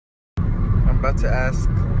about to ask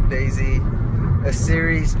Daisy a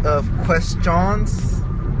series of questions,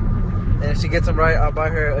 and if she gets them right, I'll buy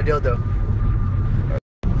her a dildo.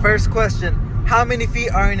 First question: how many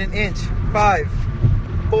feet are in an inch? 5,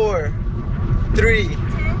 4, 3,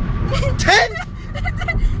 10.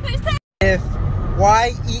 If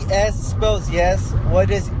Y-E-S spells yes, what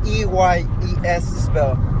does E-Y-E-S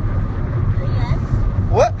spell? Yes.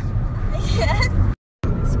 What? Yes.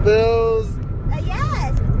 Spells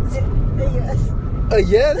Yes. Yes. a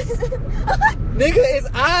yes? Nigga, it's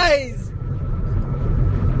eyes.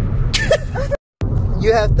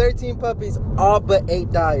 You have 13 puppies, all but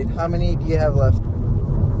 8 died. How many do you have left?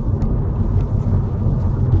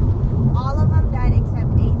 All of them died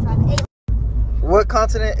except 8, so I have 8. What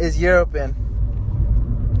continent is Europe in?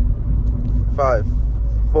 5,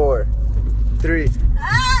 4, 3.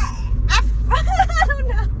 I don't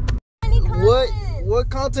know. How many continents? What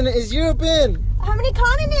continent is Europe in? How many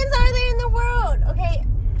continents are there in the world? Okay.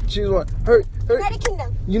 Choose one. Hurry. United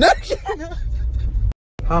Kingdom. United Kingdom.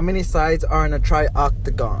 How many sides are in a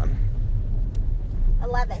trioctagon?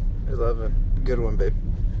 11. 11. Good one, babe.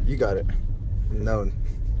 You got it. No.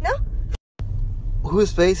 No?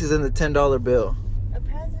 Whose face is in the $10 bill? A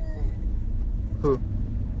president. Who?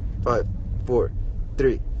 5, 4,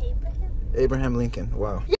 3. Abraham. Abraham Lincoln.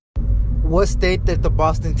 Wow. What state did the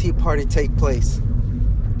Boston Tea Party take place?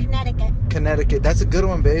 Connecticut. Connecticut. That's a good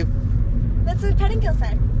one, babe. That's what Pettingill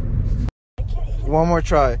said. Okay. One more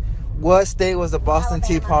try. What state was the Boston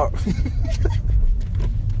Tea Party?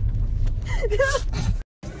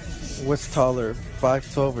 What's taller,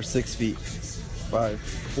 5'12" or 6 feet? 5'4",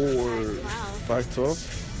 5'12".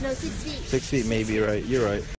 5'12". No, 6 feet. 6 feet, maybe, right? You're right.